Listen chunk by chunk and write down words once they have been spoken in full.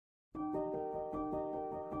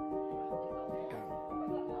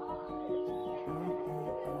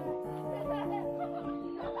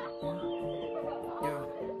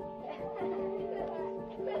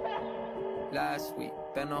last week.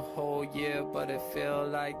 Been a whole year, but it feel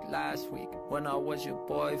like last week, when I was your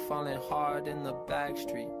boy falling hard in the back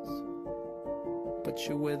streets. But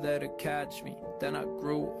you were there to catch me. Then I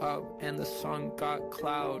grew up and the sun got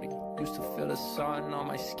cloudy. Used to feel the sun on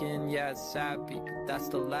my skin, yeah, it's sappy. That's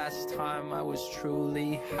the last time I was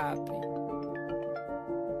truly happy.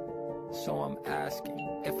 So I'm asking,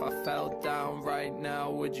 if I fell down right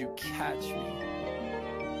now, would you catch me?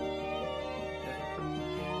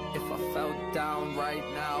 If I fell down right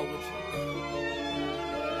now, would you?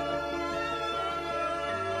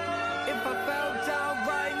 If I fell down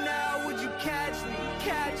right now, would you catch me?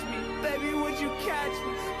 Catch me, baby, would you catch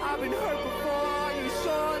me? I've been hurt before, are you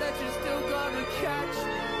sure that you're still gonna catch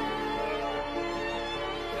me?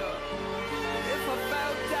 If I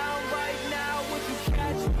fell down right now, would you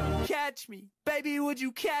catch me? Catch me, baby, would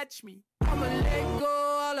you catch me? I'ma let go,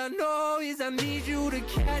 all I know is I need you to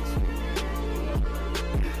catch me.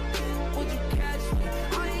 Would you catch me?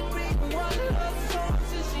 I ain't written one love song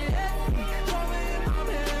since you left me. Drawing my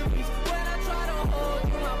memories, when I try to hold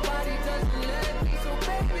you, my body doesn't let me. So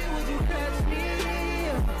baby, would you catch me?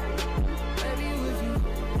 Baby, would you?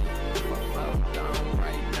 If I fell down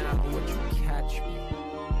right now, would you catch me?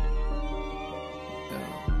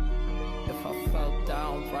 If I fell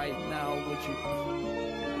down right now, would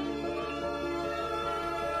you?